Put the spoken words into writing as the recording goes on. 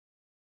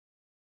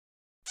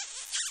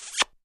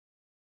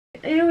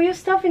Ew, you have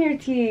stuff in your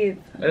teeth.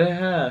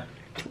 Yeah.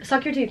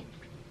 Suck your teeth.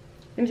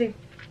 Let me see.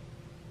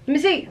 Let me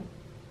see.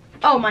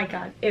 Oh my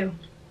god. Ew.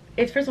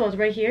 It's, first of all, it's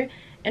right here,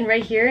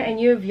 and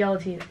you have yellow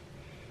teeth.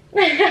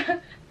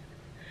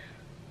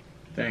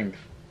 Thanks.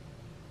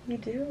 You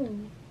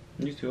do.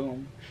 You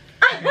too.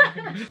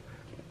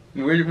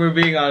 We're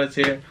being honest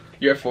here.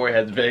 Your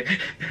forehead's big.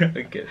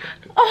 Okay.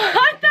 Oh,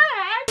 what the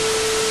heck?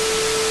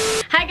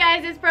 Hi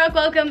guys, it's Brooke.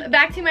 Welcome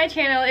back to my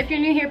channel. If you're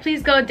new here,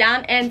 please go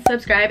down and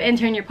subscribe and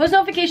turn your post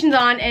notifications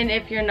on. And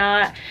if you're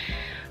not,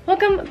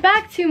 welcome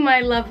back to my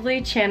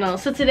lovely channel.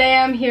 So today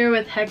I'm here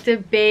with Hector,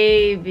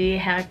 baby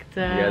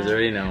Hector. You guys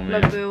already know,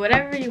 man. Mabu,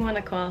 whatever you want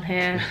to call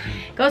him.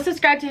 Go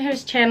subscribe to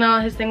his channel.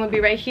 His thing will be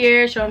right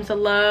here. Show him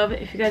some love.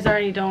 If you guys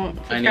already don't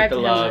subscribe I need the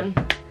to love. him.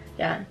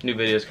 Yeah. New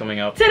videos coming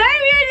up. Today we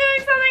are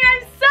doing something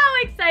I'm so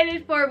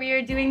excited for. We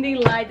are doing the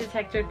lie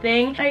detector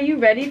thing. Are you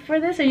ready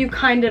for this? Are you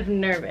kind of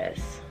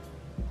nervous?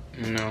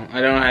 No, I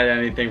don't hide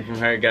anything from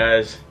her,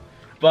 guys.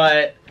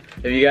 But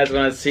if you guys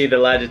want to see the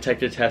lie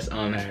detector test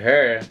on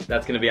her,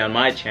 that's gonna be on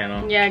my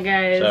channel. Yeah,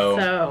 guys.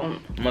 So I'm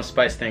gonna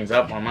spice things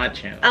up on my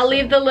channel. I'll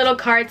leave the little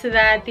card to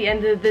that at the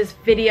end of this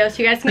video,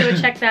 so you guys can go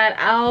check that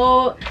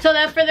out. So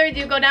without further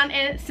ado, go down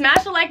and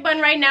smash the like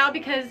button right now,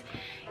 because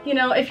you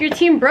know, if you're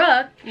Team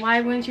Brooke, why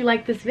wouldn't you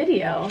like this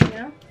video? You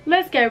know?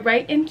 Let's get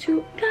right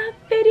into the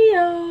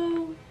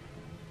video.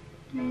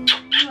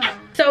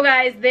 So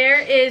guys,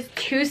 there is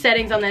two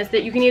settings on this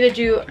that you can either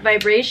do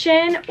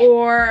vibration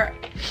or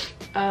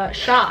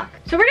shock.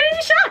 So we're gonna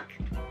do shock.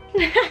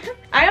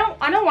 I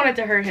don't want it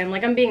to hurt him,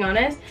 like, I'm being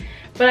honest,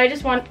 but I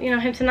just want, you know,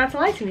 him to not to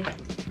lie to me.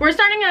 We're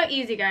starting out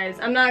easy, guys.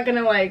 I'm not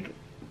gonna like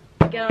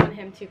get on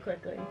him too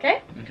quickly,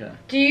 okay? Okay.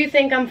 Do you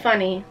think I'm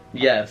funny?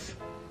 Yes.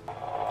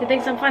 He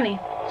thinks I'm funny.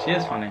 She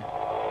is funny.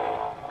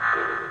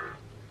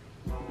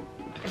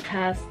 I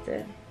passed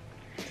it.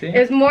 See? It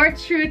was more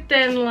truth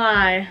than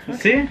lie.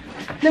 See?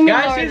 Let me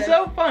Guys, lower she's this.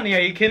 so funny.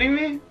 Are you kidding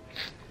me?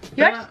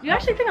 You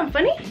actually think I'm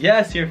funny?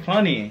 Yes, you're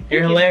funny.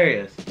 You're you.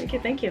 hilarious. Thank you,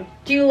 thank you.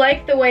 Do you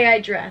like the way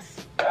I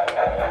dress?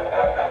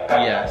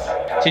 Yes.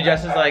 She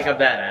dresses like a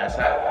badass.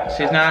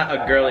 She's not a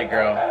girly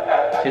girl.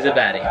 She's a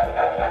baddie.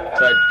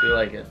 So I do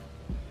like it.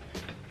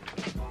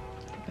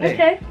 Hey.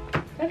 Okay.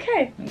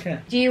 Okay. Okay.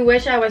 Do you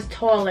wish I was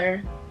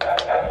taller?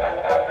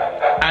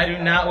 I do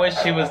not wish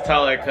she was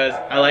taller, because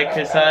I like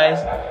her size,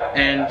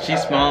 and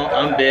she's small,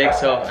 I'm big,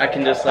 so I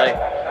can just like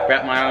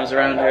wrap my arms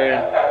around her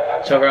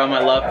and show her all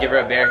my love, give her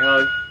a bear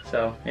hug.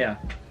 So yeah.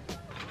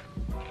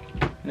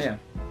 Yeah.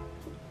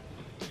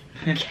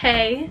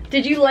 Okay.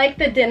 Did you like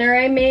the dinner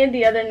I made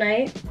the other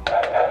night?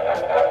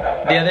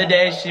 The other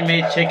day she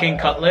made chicken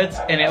cutlets,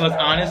 and it was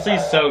honestly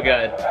so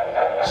good.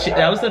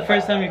 That was the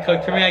first time you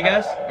cooked for me, I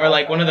guess, or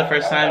like one of the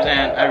first times,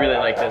 and I really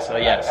liked it, so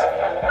yes,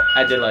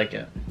 I did like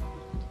it.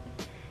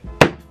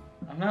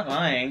 I'm not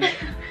lying.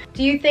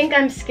 Do you think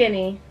I'm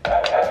skinny?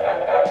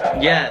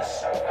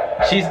 Yes.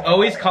 She's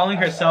always calling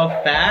herself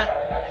fat,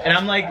 and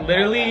I'm like,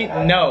 literally,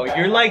 no,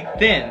 you're like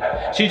thin.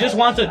 She just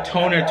wants a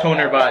toner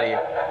body,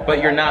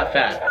 but you're not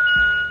fat.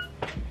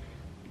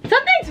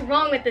 Something's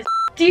wrong with this.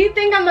 Do you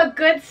think I'm a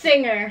good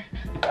singer?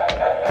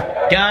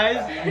 Guys,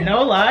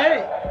 no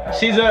lie,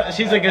 she's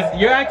a good,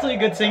 you're actually a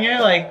good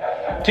singer. Like,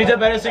 she's a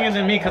better singer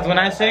than me, because when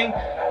I sing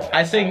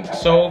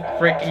so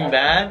freaking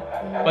bad,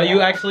 but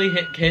you actually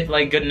hit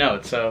like good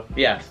notes, so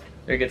yes,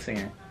 you're a good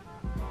singer.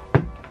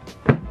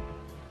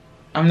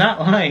 I'm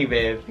not lying,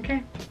 babe.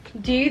 Okay.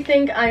 Do you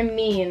think I'm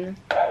mean?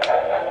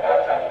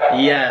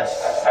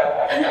 Yes.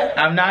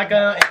 I'm not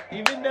gonna,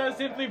 even though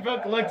Simply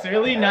Brooke looks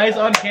really nice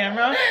on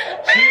camera,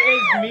 she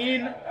is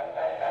mean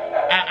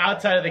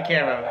outside of the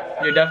camera.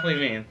 You're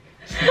definitely mean.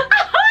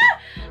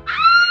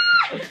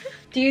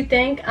 Do you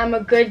think I'm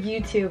a good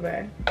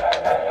YouTuber?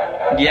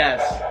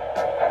 Yes.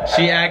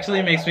 She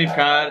actually makes me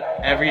proud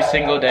every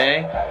single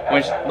day.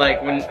 Every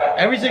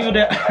single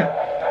day,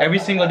 every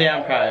single day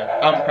I'm proud.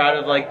 I'm proud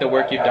of like the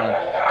work you've done.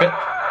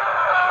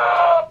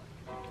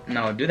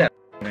 No, do that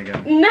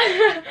again. No,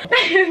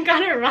 you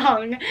got it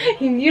wrong.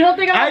 You don't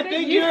think I'm a good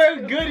think YouTuber? you're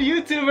a good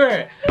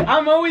YouTuber.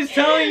 I'm always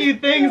telling you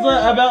things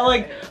about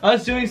like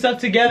us doing stuff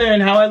together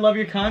and how I love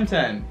your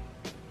content.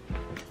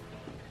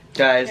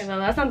 Guys. Okay, well,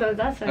 that's not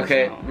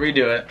Okay, no.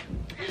 redo it.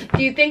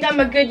 Do you think I'm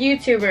a good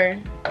YouTuber?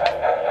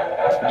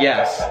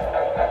 Yes.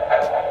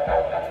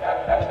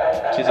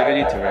 She's a good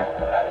YouTuber.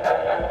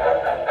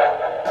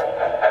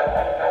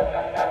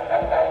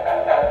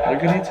 You're a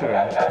good YouTuber.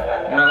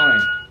 I'm not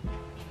lying.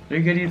 You're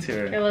a good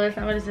YouTuber. Okay, well, that's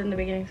not what it said in the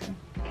beginning. So.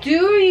 Do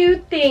you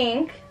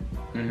think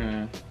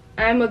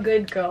I'm a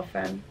good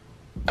girlfriend?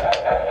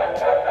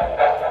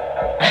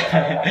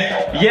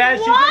 Yeah,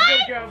 she's a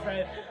good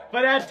girlfriend.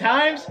 But at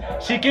times,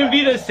 she can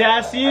be the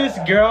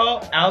sassiest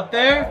girl out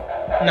there.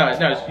 No,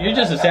 you're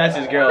just the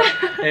sassiest girl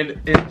in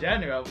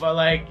general. But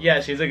like, yeah,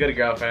 she's a good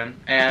girlfriend.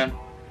 And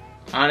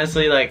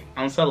honestly, like,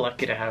 I'm so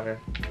lucky to have her.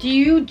 Do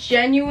you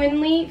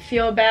genuinely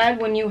feel bad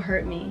when you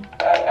hurt me?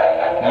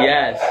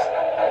 Yes.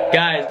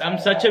 Guys, I'm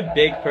such a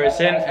big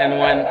person, and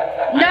when...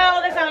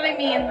 No, that's not what I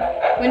mean.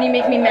 When you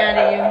make me mad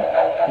at you.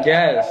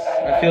 Yes,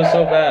 I feel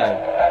so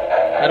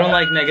bad. I don't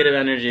like negative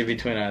energy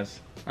between us.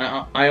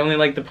 I only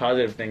like the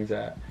positive things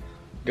that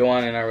go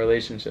on in our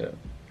relationship.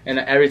 And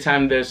every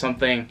time there's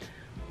something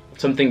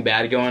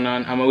bad going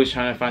on, I'm always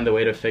trying to find a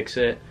way to fix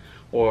it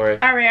or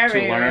to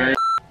learn.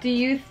 Do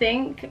you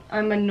think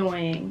I'm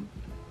annoying?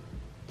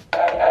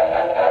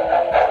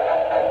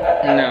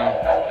 No.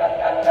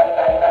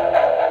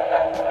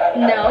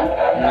 No?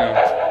 No.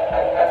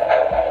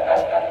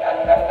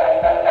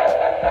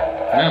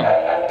 No.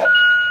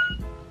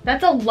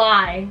 That's a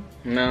lie.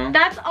 No.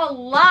 That's a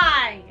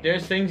lie.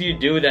 There's things you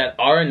do that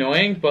are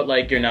annoying, but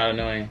like you're not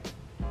annoying.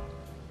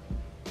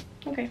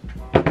 Okay.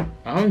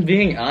 I'm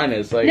being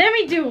honest. Like, let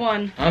me do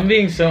one. I'm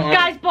being so honest.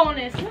 Guys,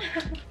 bonus.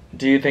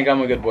 Do you think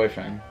I'm a good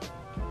boyfriend?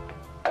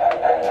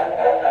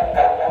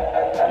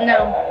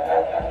 No.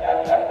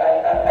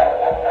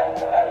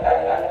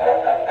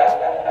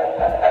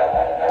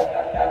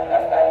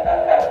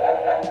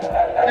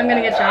 I'm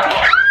gonna get shot.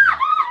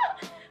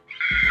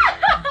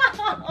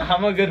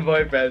 I'm a good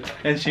boyfriend,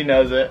 and she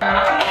knows it.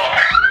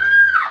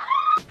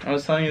 I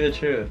was telling you the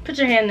truth. Put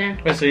your hand there.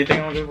 Wait, so you think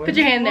I'm a good boyfriend? Put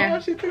your hand there. Oh,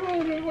 she think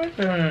I'm a good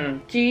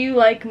boyfriend. Do you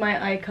like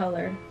my eye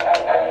color?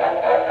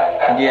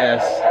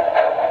 Yes.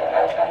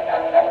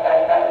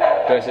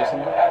 Do I say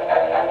something?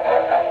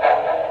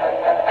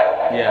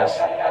 Yes.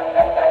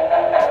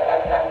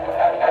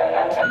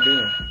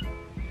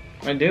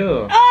 I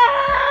do.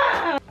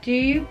 Ah! Do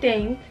you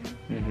think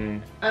Mm-hmm.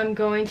 I'm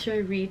going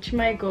to reach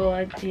my goal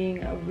of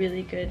being a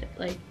really good,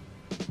 like,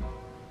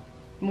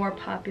 more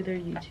popular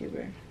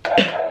YouTuber?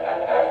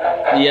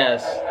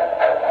 Yes.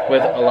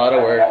 With a lot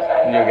of work,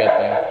 you'll get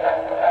there.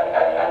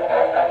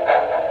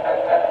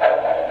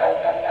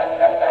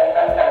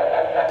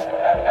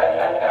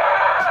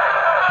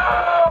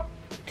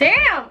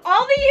 Damn!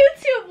 All the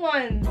YouTube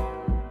ones!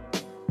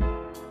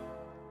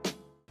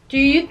 Do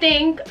you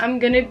think I'm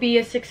gonna be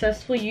a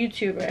successful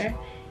YouTuber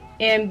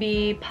and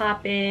be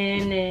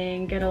poppin'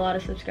 and get a lot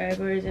of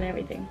subscribers and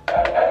everything?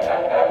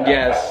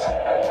 Yes.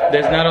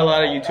 There's not a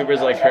lot of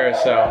YouTubers like her,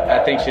 so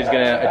I think she's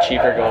gonna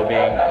achieve her goal of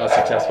being a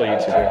successful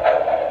YouTuber.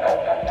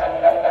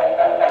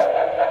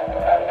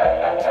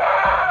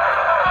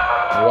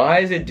 Why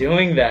is it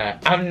doing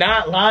that? I'm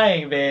not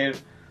lying, babe.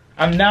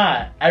 I'm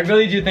not. I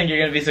really do think you're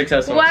gonna be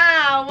successful.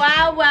 Wow,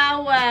 wow,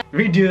 wow, wow.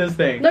 Redo this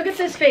thing. Look at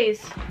this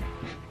face.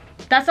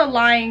 That's a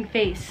lying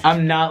face.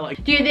 I'm not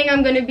like... Do you think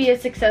I'm gonna be a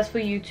successful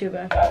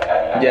YouTuber?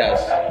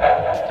 Yes.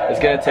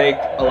 It's gonna take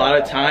a lot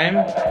of time,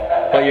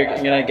 but you're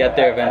gonna get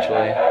there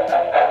eventually.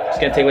 It's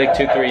gonna take like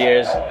 2-3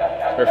 years,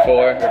 or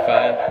 4 or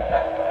 5,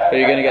 but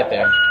you're gonna get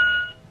there.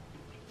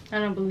 I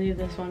don't believe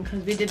this one,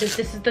 because we did this.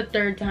 This is the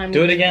 3rd time.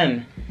 Do it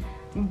again.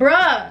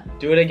 Bruh.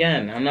 Do it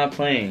again. I'm not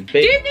playing. Do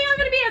you think I'm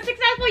gonna be a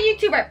successful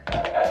YouTuber?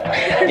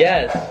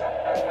 Yes.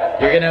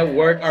 You're gonna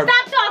work our...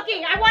 Stop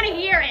talking. I want to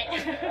hear it.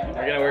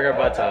 We're gonna work our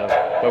butts off,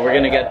 but we're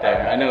gonna get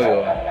there. I know we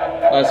will.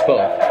 Us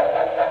both.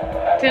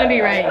 It's gonna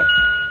be right.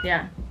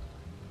 Yeah.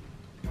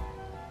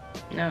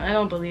 No, I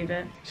don't believe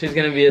it. She's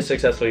gonna be a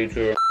successful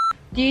YouTuber.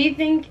 Do you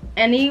think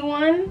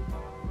anyone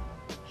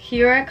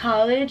here at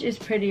college is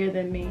prettier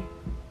than me?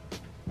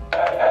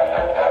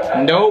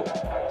 Nope.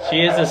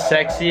 She is the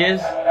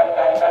sexiest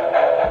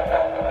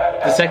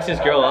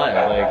girl alive.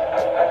 Like,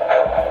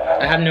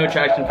 I have no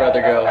attraction for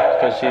other girls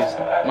because she's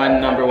my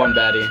 #1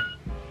 baddie.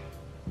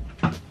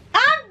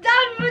 I'm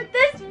done with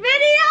this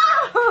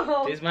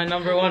video! She's my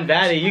 #1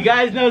 baddie. You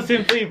guys know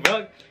Simply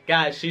Brooke.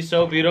 Guys, she's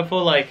so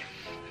beautiful. Like,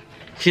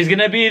 she's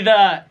gonna be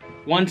the,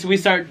 once we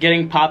start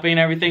getting popping and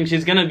everything,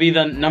 she's gonna be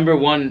the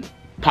 #1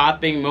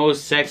 popping,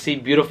 most sexy,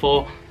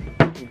 beautiful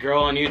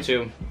girl on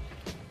YouTube.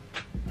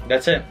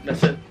 That's it.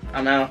 That's it.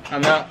 I'm out.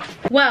 I'm out.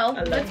 Well,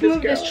 let's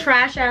move this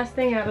trash ass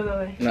thing out of the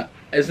way. No,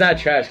 it's not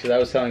trash because I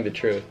was telling the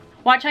truth.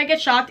 Watch I get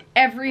shocked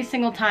every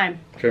single time.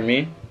 For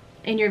me?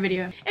 In your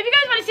video. If you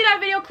guys want to see that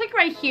video, click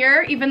right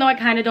here, even though I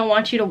kind of don't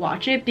want you to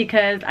watch it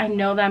because I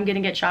know that I'm gonna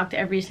get shocked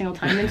every single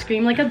time and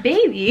scream like a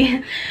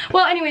baby.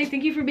 Well, anyway,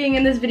 thank you for being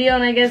in this video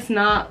and I guess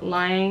not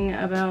lying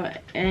about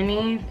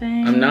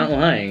anything. I'm not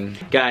lying.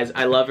 Guys,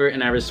 I love her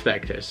and I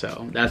respect her,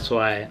 so that's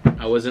why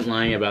I wasn't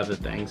lying about the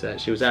things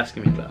that she was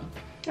asking me about.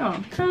 Oh,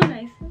 so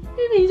nice.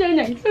 You're so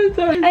nice. So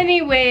sorry.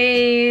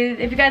 Anyways,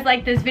 if you guys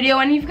like this video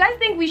and if you guys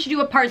think we should do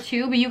a part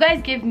 2, but you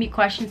guys give me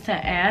questions to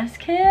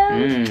ask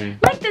him,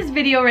 like this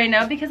video right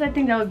now because I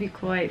think that would be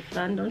quite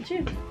fun, don't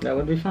you? That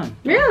would be fun.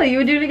 Really? You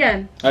would do it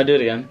again? I'll do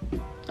it again.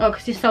 Oh,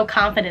 because you're so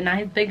confident now.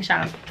 He's big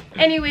shot.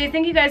 Anyway,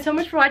 thank you guys so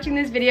much for watching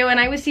this video and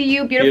I will see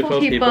you beautiful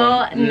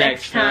people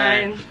next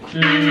time.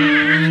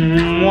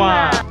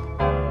 Mwah.